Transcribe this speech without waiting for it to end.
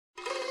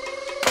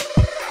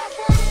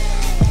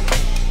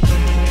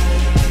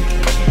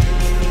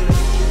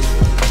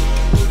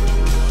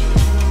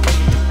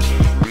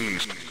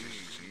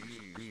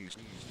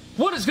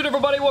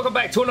welcome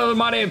back to another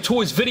My Damn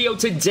Toys video.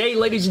 Today,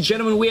 ladies and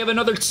gentlemen, we have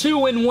another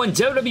 2-in-1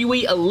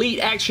 WWE Elite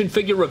action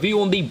figure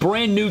review on the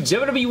brand new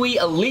WWE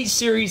Elite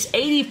Series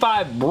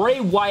 85 Bray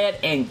Wyatt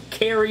and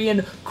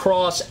Karrion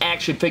Kross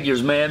action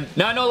figures, man.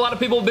 Now, I know a lot of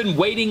people have been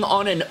waiting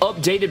on an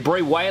updated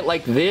Bray Wyatt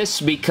like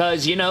this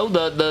because, you know,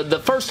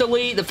 the first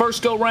Elite, the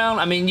first go-round,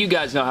 I mean, you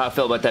guys know how I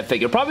feel about that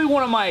figure. Probably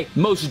one of my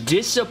most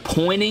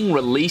disappointing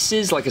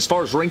releases, like as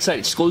far as ringside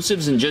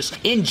exclusives and just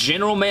in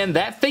general, man,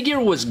 that figure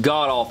was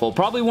god-awful.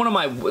 Probably one of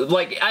my,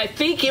 like, I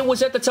think it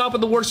was at the top of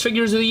the worst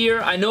figures of the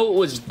year. I know it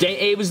was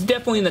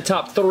definitely in the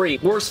top 3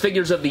 worst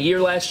figures of the year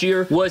last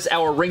year was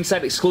our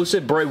ringside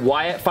exclusive Bray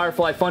Wyatt,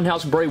 Firefly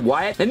Funhouse Bray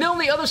Wyatt. And then on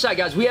the other side,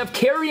 guys, we have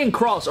Karrion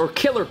Kross, or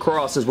Killer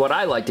Kross is what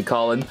I like to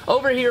call him.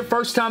 Over here,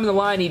 first time in the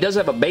line, he does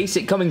have a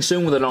basic coming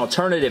soon with an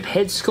alternative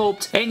head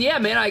sculpt. And yeah,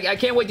 man, I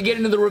can't wait to get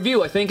into the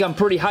review. I think I'm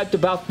pretty hyped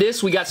about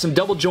this. We got some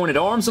double jointed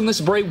arms on this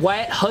Bray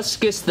Wyatt.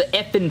 Huskus the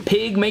effing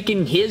pig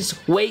making his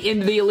way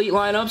into the Elite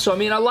lineup. So, I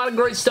mean, a lot of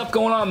great stuff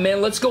going on,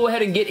 man. Let's go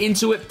ahead and get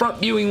into it. Front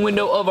viewing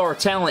window of our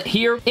talent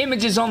here.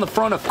 Images on the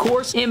front, of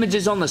course.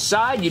 Images on the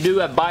side. You do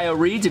have bio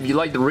reads. If you'd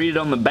like to read it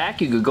on the back,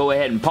 you could go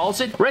ahead and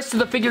pause it. Rest of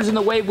the figures in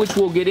the wave, which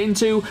we'll get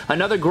into.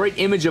 Another great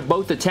image of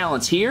both the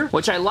talents here,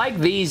 which I like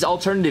these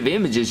alternative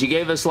images. You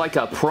gave us like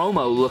a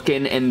promo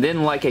looking and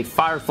then like a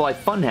Firefly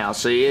Funhouse,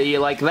 so you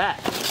like that.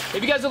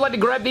 If you guys would like to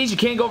grab these, you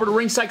can go over to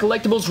Ringside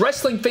Collectibles,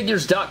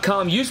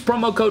 WrestlingFigures.com. Use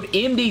promo code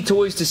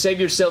MDTOYS to save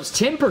yourselves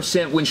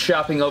 10% when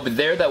shopping over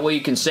there. That way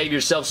you can save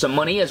yourself some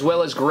money as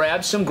well as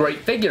grab some great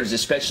figures,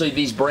 especially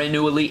these brand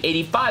new Elite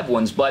 85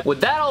 ones. But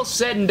with that all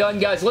said and done,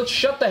 guys, let's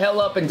shut the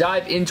hell up and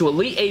dive into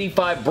Elite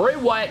 85 Bray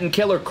Wyatt and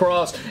Killer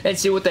Kross and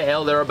see what the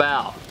hell they're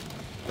about.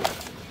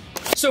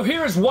 So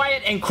here is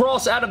Wyatt and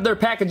Kross out of their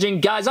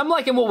packaging. Guys, I'm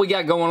liking what we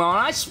got going on.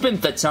 I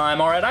spent the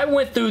time, alright? I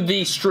went through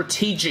the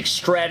strategic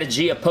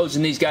strategy of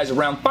posing these guys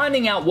around,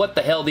 finding out what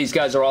the hell these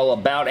guys are all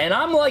about, and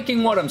I'm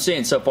liking what I'm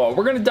seeing so far.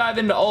 We're going to dive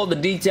into all the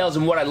details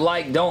and what I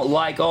like, don't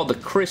like, all the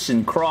Chris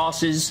and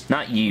Crosses,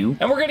 not you.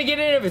 And we're going to get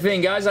into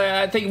everything, guys.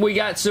 I think we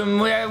got some,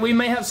 we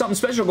may have something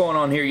special going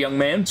on here, young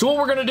man. So what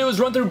we're going to do is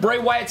run through Bray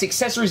Wyatt's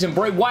accessories and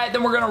Bray Wyatt,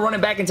 then we're going to run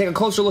it back and take a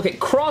closer look at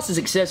Kross's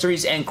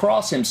accessories and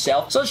Kross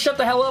himself. So let's shut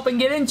the hell up and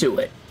get into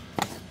it.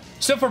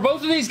 So for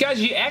both of these guys,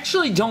 you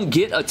actually don't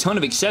get a ton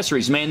of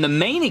accessories, man. The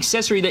main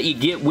accessory that you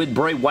get with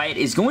Bray Wyatt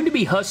is going to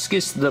be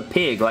Huskus the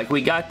pig. Like,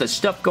 we got the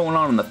stuff going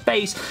on in the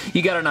face.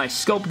 You got a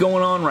nice sculpt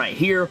going on right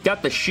here.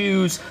 Got the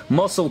shoes,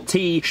 muscle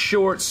tee,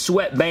 shorts,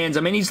 sweatbands. I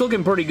mean, he's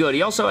looking pretty good.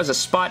 He also has a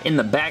spot in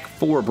the back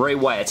for Bray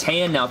Wyatt's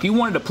hand. Now, if you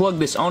wanted to plug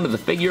this onto the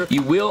figure,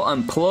 you will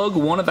unplug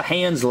one of the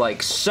hands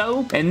like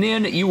so, and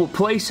then you will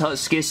place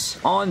Huskus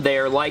on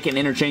there like an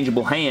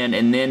interchangeable hand,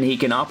 and then he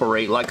can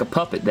operate like a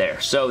puppet there.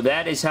 So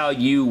that is how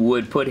you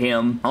would put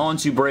him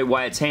onto Bray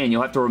Wyatt's hand.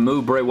 You'll have to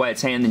remove Bray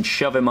Wyatt's hand and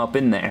shove him up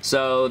in there.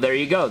 So there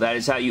you go. That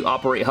is how you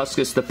operate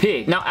Huskus the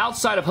pig. Now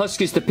outside of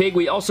Huskus the pig,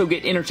 we also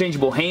get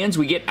interchangeable hands.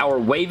 We get our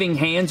waving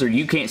hands or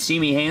you can't see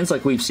me hands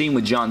like we've seen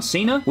with John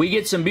Cena. We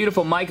get some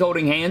beautiful mic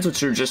holding hands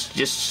which are just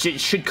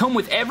should come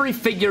with every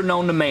figure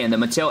known to man that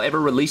Mattel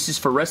ever releases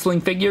for wrestling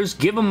figures.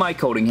 Give them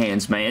mic holding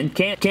hands, man.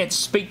 Can't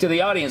speak to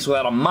the audience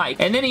without a mic.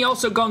 And then he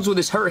also comes with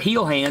his her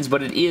heel hands,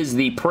 but it is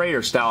the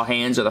prayer style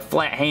hands or the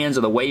flat hands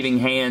or the waving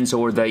hands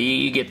or the,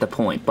 you get the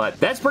point. But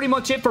that's pretty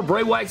much it for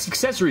Bray Wyatt's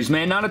accessories,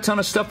 man. Not a ton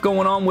of stuff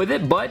going on with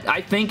it, but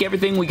I think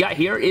everything we got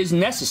here is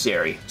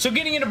necessary. So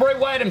getting into Bray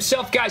Wyatt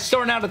himself, guys,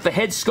 starting out at the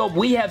head sculpt,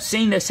 we have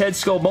seen this head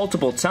sculpt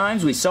multiple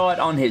times. We saw it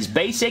on his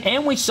basic,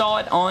 and we saw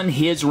it on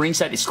his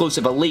ringside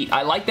exclusive Elite.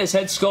 I like this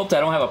head sculpt. I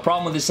don't have a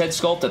problem with this head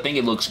sculpt. I think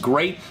it looks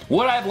great.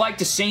 Would I have liked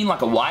to seen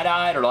like a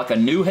wide-eyed or like a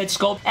new head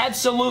sculpt?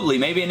 Absolutely.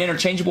 Maybe an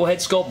interchangeable head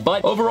sculpt,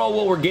 but overall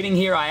what we're getting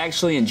here I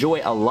actually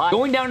enjoy a lot.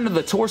 Going down into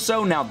the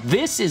torso, now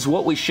this is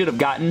what we should have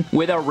gotten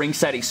with our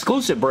ringside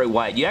exclusive Bray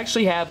Wyatt. You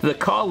actually have the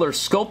collar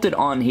sculpted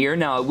on here.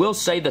 Now, I will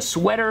say the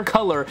sweater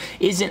color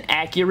isn't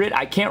accurate.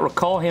 I can't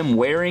recall him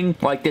wearing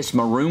like this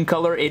maroon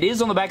color. It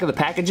is on the back of the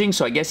packaging,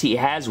 so I guess he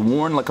has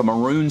worn like a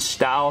maroon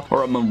style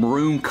or a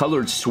maroon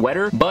colored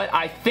sweater. But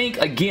I think,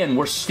 again,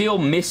 we're still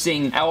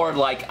missing our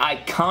like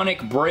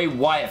iconic Bray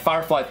Wyatt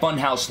Firefly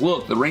Funhouse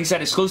look. The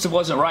ringside exclusive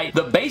wasn't right.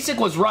 The basic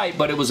was right,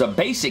 but it was a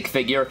basic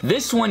figure.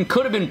 This one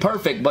could have been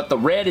perfect, but the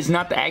red is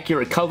not the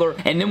accurate color.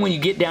 And then when you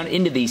get down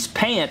into these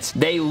pants,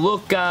 they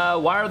look,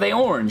 why are they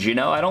orange, you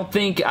know?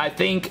 I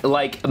think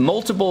like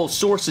multiple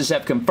sources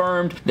have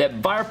confirmed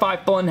that Firefly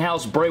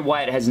Funhouse Bray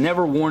Wyatt has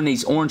never worn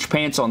these orange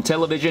pants on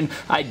television.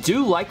 I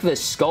do like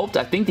this sculpt.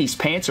 I think these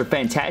pants are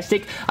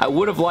fantastic. I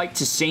would have liked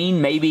to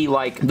seen maybe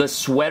like the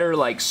sweater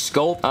like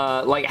sculpt,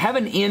 like have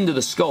an end to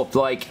the sculpt.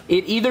 Like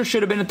it either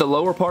should have been at the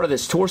lower part of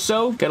this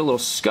torso, got a little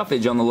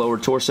scuffage on the lower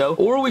torso,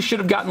 or we should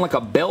have gotten like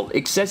a belt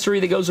accessory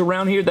that goes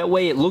around here. That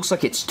way it looks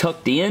like it's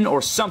tucked in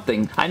or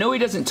something. I know he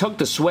doesn't tuck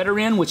the sweater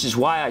sweater in, which is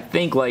why I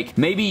think, like,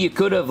 maybe you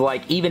could have,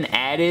 like, even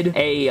added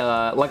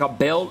a, like a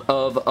belt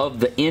of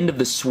the end of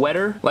the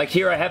sweater. Like,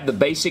 here I have the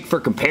basic for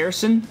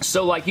comparison.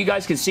 So, like, you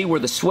guys can see where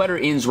the sweater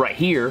ends right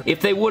here.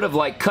 If they would have,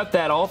 like, cut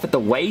that off at the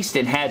waist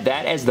and had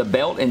that as the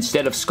belt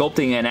instead of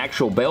sculpting an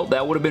actual belt,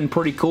 that would have been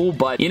pretty cool.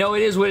 But, you know,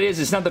 it is what it is.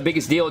 It's not the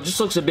biggest deal. It just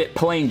looks a bit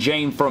plain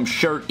Jane from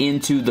shirt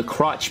into the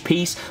crotch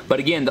piece. But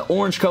again, the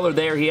orange color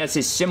there, he has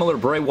his similar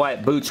Bray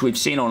Wyatt boots we've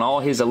seen on all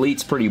his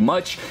elites pretty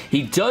much.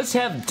 He does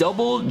have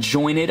double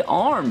jointed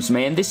arms,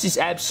 man. This is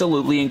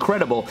absolutely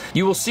incredible.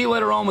 You will see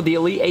later on with the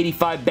Elite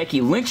 85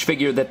 Becky Lynch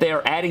figure that they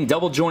are adding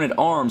double jointed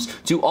arms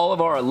to all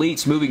of our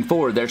elites moving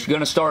forward. They're going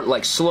to start,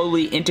 like,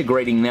 slowly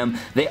integrating them.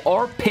 They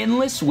are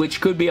pinless,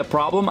 which could be a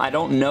problem. I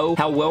don't know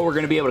how well we're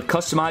going to be able to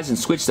customize and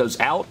switch those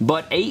out,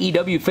 but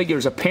AEW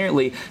figures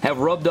apparently have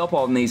rubbed up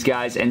on these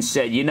guys and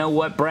said, you know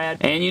what, Brad?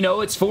 And, you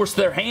know, it's forced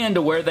their hand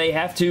to where they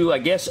have to, I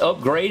guess,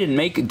 upgrade and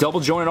make double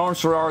jointed arms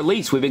for our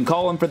elites. We've been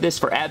calling for this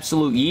for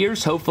absolute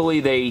years. Hopefully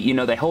they, you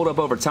know, they hold up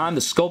over time.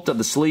 The sculpt of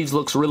the sleeves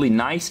looks really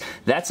nice.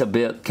 That's a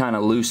bit kind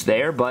of loose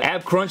there, but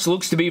ab crunch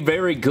looks to be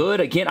very good.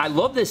 Again, I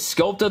love this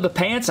sculpt of the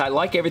pants. I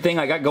like everything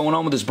I got going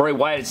on with this Bray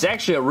Wyatt. It's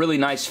actually a really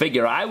nice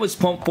figure. I was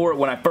pumped for it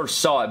when I first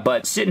saw it,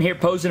 but sitting here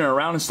posing it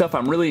around and stuff,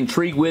 I'm really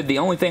intrigued with. The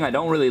only thing I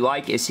don't really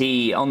like is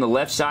he, on the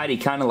left side, he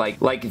kind of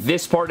like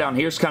this part down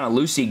here is kind of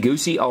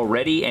loosey-goosey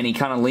already, and he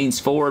kind of leans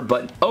forward,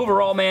 but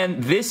overall,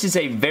 man, this is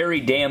a very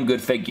damn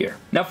good figure.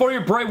 Now, for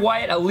your Bray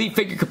Wyatt Elite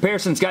figure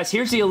comparisons, guys,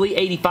 here's the Elite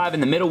 85 in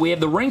the middle. We have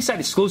the ringside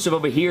exclusive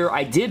over here.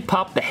 I did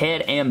pop the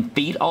head and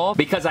feet off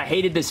because I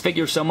hated this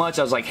figure so much.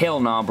 I was like, hell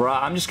nah, bro.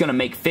 I'm just going to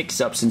make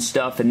fix-ups and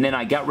stuff, and then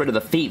I got rid of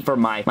the feet for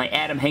my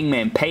Adam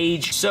Hangman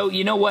Page. So,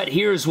 you know what?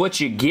 Here's what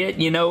you get.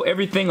 You know,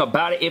 everything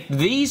about it. If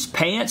these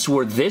pants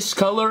were this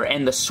color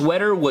and the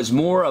sweater was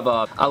more of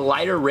a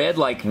lighter red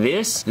like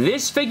this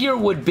figure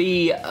would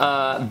be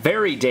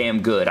very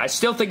damn good. I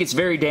still think it's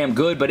very damn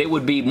good, but it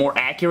would be more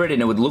accurate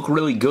and it would look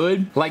really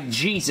good. Like,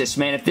 Jesus,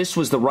 man, if this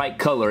was the right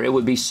color, it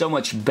would be so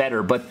much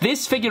better. But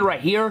this figure right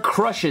here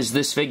crushes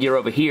this figure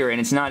over here, and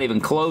it's not even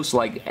close.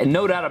 Like,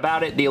 no doubt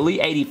about it, the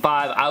Elite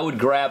 85 I would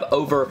grab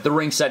over the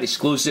ringside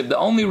exclusive. The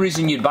only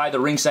reason you'd buy the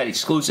ringside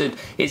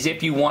exclusive is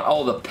if you want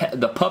all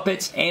the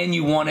puppets and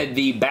you wanted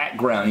the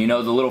background, you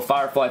know, the little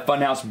Firefly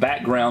Funhouse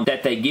background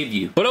that they give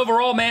you. But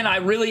overall, man, I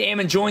really am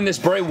enjoying this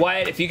Bray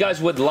Wyatt. If you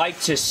guys would like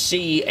to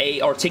see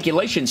a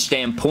articulation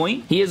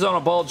standpoint, he is on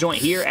a ball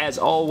joint here as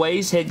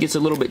always. Head gets a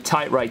little bit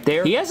tight right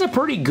there. He has a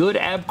pretty good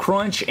ab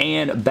crunch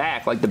and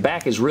back. Like, the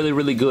back is really,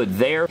 really good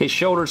there. His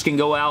shoulders can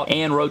go out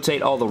and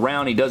rotate all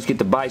around. He does get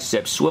the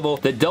bicep swivel.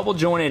 The double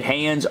jointed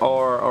hands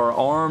or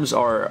arms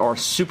are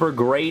super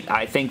great.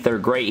 I think they're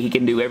great. He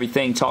can do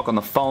everything. Talk on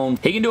the phone.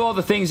 He can do all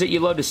the things that you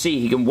love to see.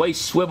 He can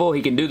waist swivel.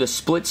 He can do the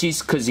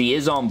splitsies because he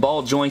is on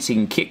ball joints. He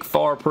can kick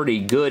far pretty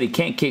good. He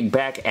can't kick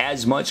back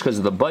as much because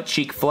of the butt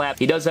cheek flap.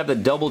 He does have the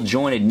double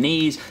jointed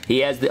knees. He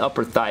has the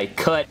upper thigh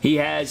cut. He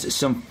has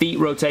some feet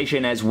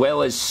rotation as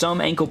well as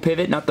some ankle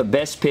pivot. Not the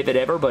best pivot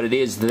ever, but it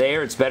is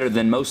there. It's better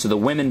than most of the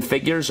women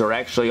figures, or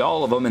actually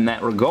all of them in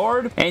that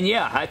regard. And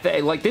yeah,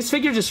 like, this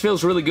figure just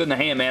feels really good in the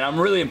hand, man. I'm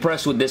really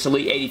impressed with this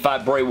Elite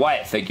 85 Bray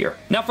Wyatt figure.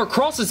 Now, for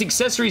Kross's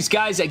accessories,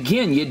 guys,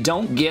 again, you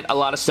don't get a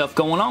lot of stuff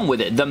going on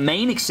with it. The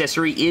main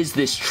accessory is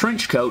this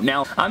trench coat.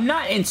 Now, I'm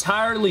not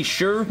entirely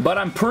sure, but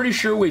I'm pretty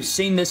sure we've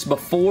seen this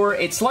before.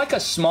 It's like a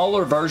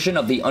smaller version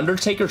of the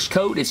Undertaker's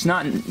coat. It's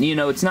not, you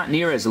know, it's not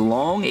near as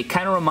long. It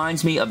kind of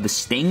reminds me of the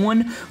Sting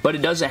one, but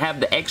it doesn't have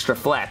the extra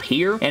flap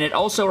here. And it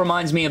also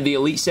reminds me of the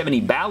Elite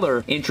 70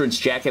 Balor entrance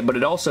jacket, but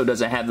it also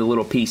doesn't have the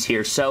little piece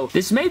here. So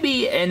this may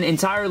be an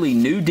entirely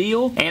new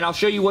deal, and I'll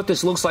show you what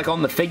this looks like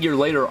on the figure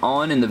later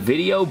on in the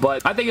video,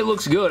 but I think it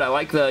looks good. I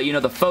like the, you know,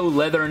 the faux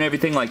leather and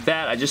everything like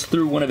that. I just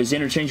threw one of his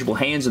interchangeable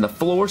hands in the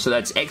floor, so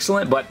that's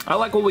excellent, but I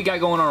like what we got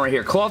going on right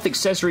here. Cloth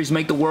accessories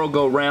make the world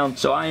go round,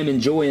 so I am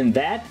enjoying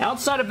that.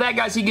 Outside of that,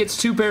 guys, he gets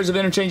two pairs of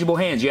interchangeable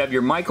hands. You have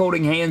your mic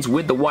holding hands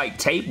with the white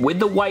tape, with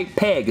the white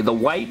peg. The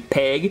white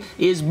peg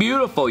is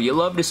beautiful. You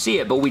love to see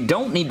it, but we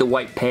don't need the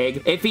white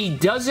peg. If he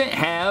doesn't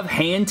have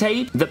hand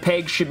tape, the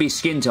peg should be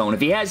skin tone.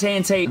 If he has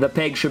hand tape, the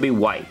peg should be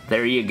white.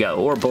 There you go.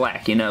 Or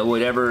black, you know,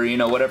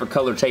 whatever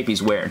color tape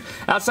he's wearing.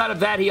 Outside of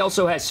that, he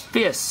also has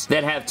fists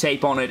that have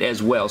tape on it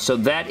as well. So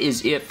that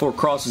is it for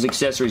Kross's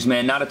accessories,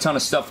 man. Not a ton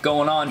of stuff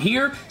going on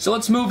here. So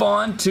let's move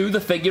on to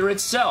the figure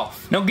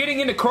itself. Now, getting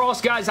into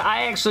Kross, guys,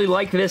 I actually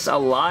like this a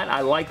lot.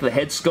 I like the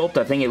head sculpt.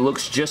 I think it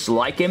looks just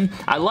like him.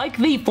 I like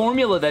the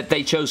formula that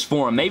they chose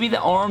for him. Maybe the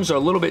arms are a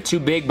little bit too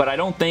big, but I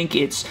don't think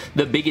it's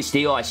the biggest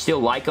deal. I still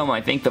like them.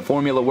 I think the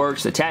formula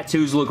works. The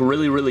tattoos look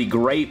really, really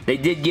great. They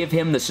did give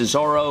him the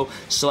Cesaro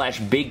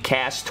 / big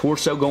cast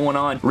torso going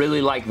on.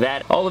 Really like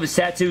that. All of his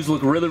tattoos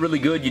look really, really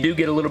good. You do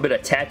get a little bit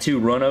of tattoo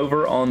run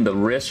over on the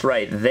wrist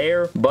right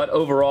there, but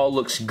overall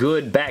looks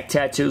good. Back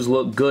tattoos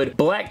look good.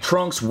 Black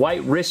trunks,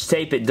 white wrist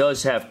tape. It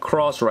does have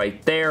Kross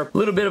right there. A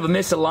little bit of a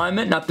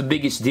misalignment. Not the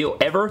biggest deal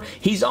ever.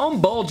 He's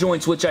on ball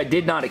joints, which I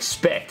did not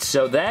expect,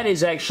 so that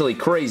is actually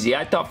crazy.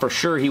 I thought for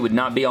sure he would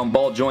not be on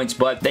ball joints,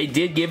 but they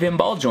did give him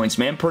ball joints,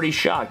 man. Pretty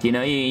shocked. You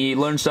know, you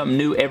learn something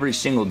new every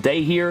single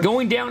day here.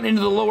 Going down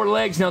into the lower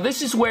legs. Now,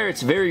 this is where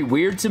it's very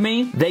weird to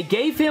me. They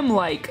gave him,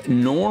 like,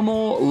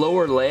 normal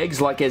lower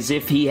legs, like as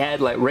if he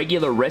had, like,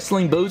 regular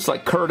wrestling boots,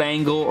 like Kurt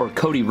Angle or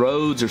Cody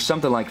Rhodes or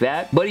something like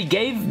that. But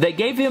they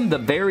gave him the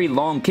very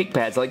long kick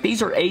pads. Like,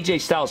 these are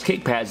AJ Styles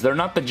kick pads. They're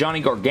not the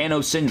Johnny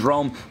Gargano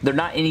syndrome. They're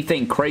not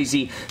anything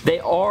crazy. They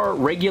are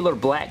regular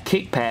black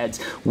kick pads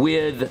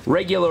with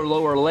regular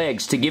lower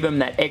legs to give him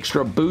that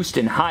extra boost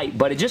in height,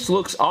 but it just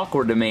looks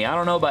awkward to me. I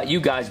don't know about you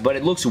guys, but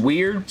it looks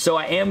weird, so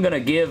I am going to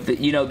give,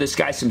 you know, this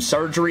guy some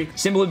surgery,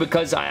 simply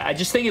because I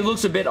just think it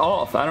looks a bit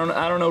off. I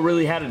don't know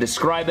really how to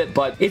describe it,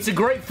 but it's a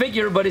great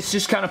figure, but it's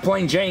just kind of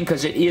plain Jane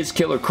because it is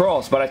Killer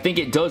Kross, but I think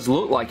it does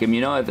look like him,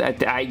 you know.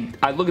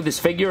 I look at this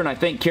figure and I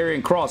think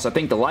Karrion Kross. I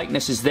think the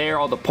likeness is there.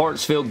 All the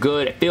parts feel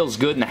good. It feels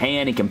good in the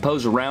hand. He can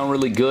pose around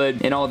really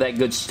good and all that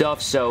good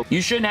stuff, so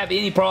you shouldn't have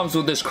any problems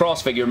with this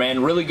Kross figure,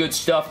 man. Really good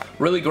stuff.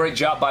 Really great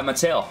job by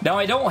Mattel. Now,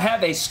 I don't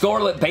have a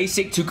Scarlett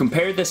Basic to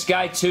compare this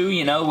guy to.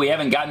 You know, we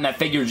haven't gotten that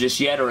figure just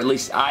yet, or at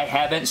least I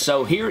haven't.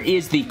 So here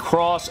is the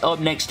Kross up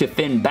next to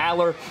Finn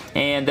Balor,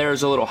 and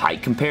there's a little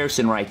height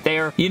comparison right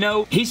there. You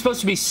know, he's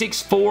supposed to be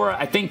 6'4".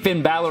 I think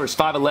Finn Balor is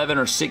 5'11"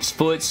 or 6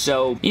 foot,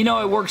 so, you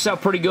know, it works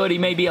out pretty good. He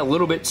may be a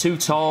little bit too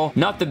tall.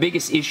 Not the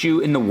biggest issue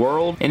in the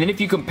world. And then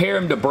if you compare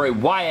him to Bray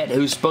Wyatt,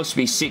 who's supposed to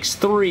be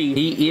 6'3",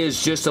 he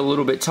is just a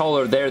little bit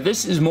taller there.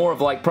 This is more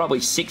of like probably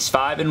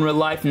 6'5" in real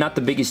life. Not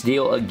the biggest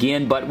deal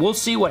again, but we'll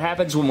see what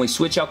happens when we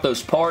switch out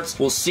those parts.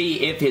 We'll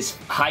see if his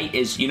height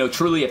is, you know,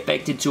 truly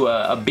affected to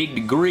a big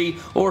degree,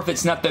 or if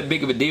it's not that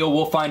big of a deal.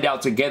 We'll find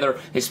out together,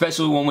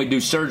 especially when we do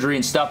surgery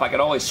and stuff. I could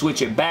always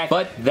switch it back,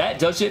 but that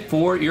does it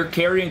for your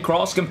Karrion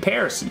Kross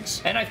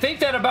comparisons. And I think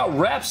that about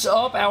wraps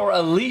up our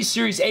Elite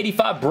Series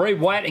 85 Bray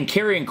Wyatt and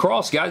Karrion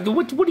Kross, guys.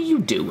 What are you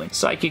doing?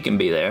 Psych, you can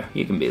be there.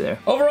 You can be there.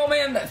 Overall,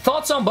 man,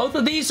 thoughts on both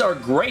of these are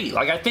great.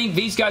 Like, I think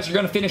these guys are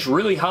going to finish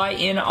really high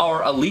in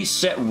our Elite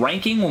set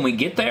ranking when we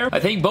get there. I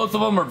think both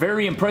of them are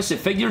very impressive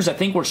figures. I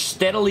think we're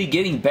steadily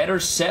getting better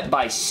set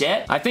by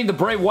set. I think the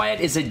Bray Wyatt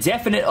is a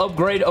definite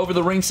upgrade over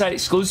the ringside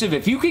exclusive.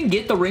 If you can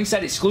get the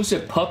ringside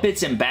exclusive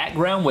puppets and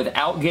background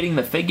without getting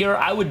the figure,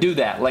 I would do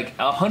that. Like,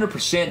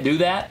 100% do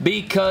that,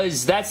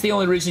 because that's the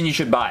only reason you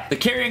should buy. The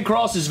Karrion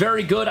Kross is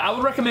very good. I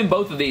would recommend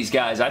both of these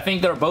guys. I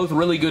think they're both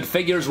really good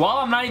figures. While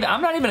I'm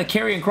not even a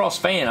Karrion Kross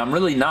fan. I'm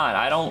really not.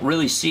 I don't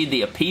really see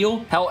the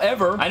appeal.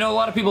 However, I know a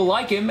lot of people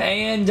like him,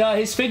 and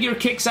his figure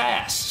kicks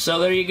ass. So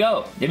there you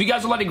go. If you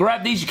guys would like to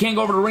grab these, you can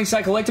go over to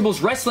Ringside Collectibles,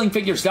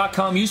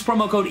 WrestlingFigures.com. Use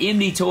promo code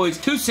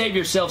MDTOYS to save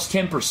yourselves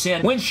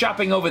 10% when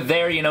shopping over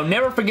there. You know,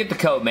 never forget the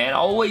code, man.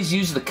 Always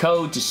use the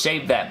code to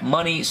save that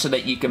money so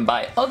that you can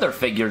buy other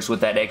figures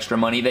with that extra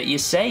money that you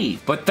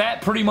save. But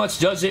that pretty much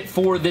does it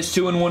for this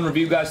 2-in-1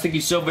 review, guys. Thank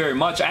you so very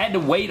much. I had to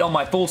wait on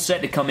my full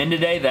set to come in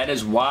today. That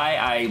is why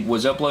I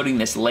was uploading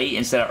this late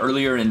instead of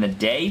earlier in the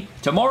day.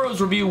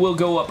 Tomorrow's review will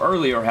go up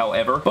earlier,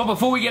 however. But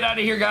before we get out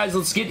of here, guys,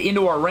 let's get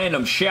into our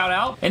random shout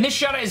out. And this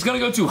shout out is going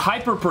to go to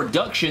Hyper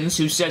Productions,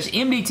 who says,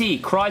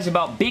 MDT cries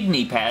about big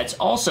knee pads.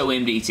 Also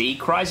MDT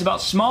cries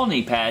about small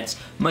knee pads.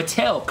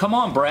 Mattel, come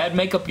on, Brad,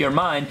 make up your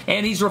mind.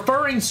 And he's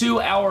referring to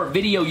our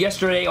video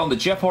yesterday on the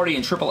Jeff Hardy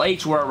and Triple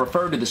H where I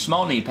referred to the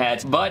small knee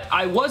pads, but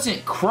I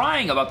wasn't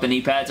crying about the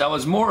knee pads. I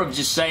was more of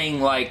just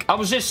saying, like, I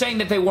was just saying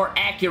that they weren't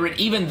accurate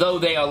even though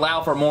they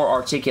allow for more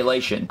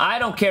articulation. I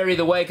don't care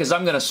either way because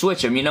I'm going to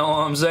switch them, you know what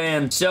I'm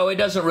saying? So it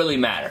doesn't really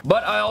matter.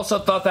 But I also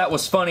thought that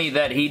was funny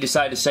that he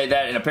decided to say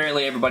that, and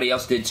apparently everybody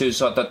else did too,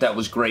 so I thought that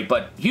was great.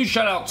 But huge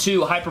shout out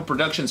to Hyper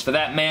Productions for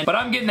that, man. But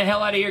I'm getting the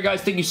hell out of here,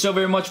 guys. Thank you so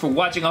very much for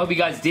watching. I hope you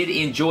guys did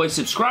enjoy.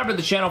 Subscribe to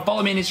the channel.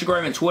 Follow me on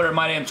Instagram and Twitter,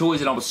 MyDamnToys,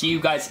 and I will see you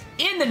guys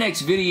in the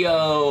next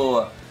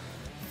video.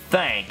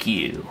 Thank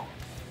you.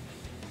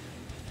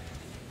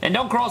 And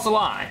don't cross the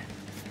line,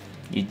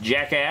 you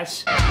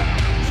jackass.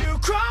 You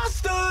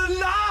crossed the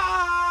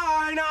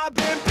line. I've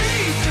been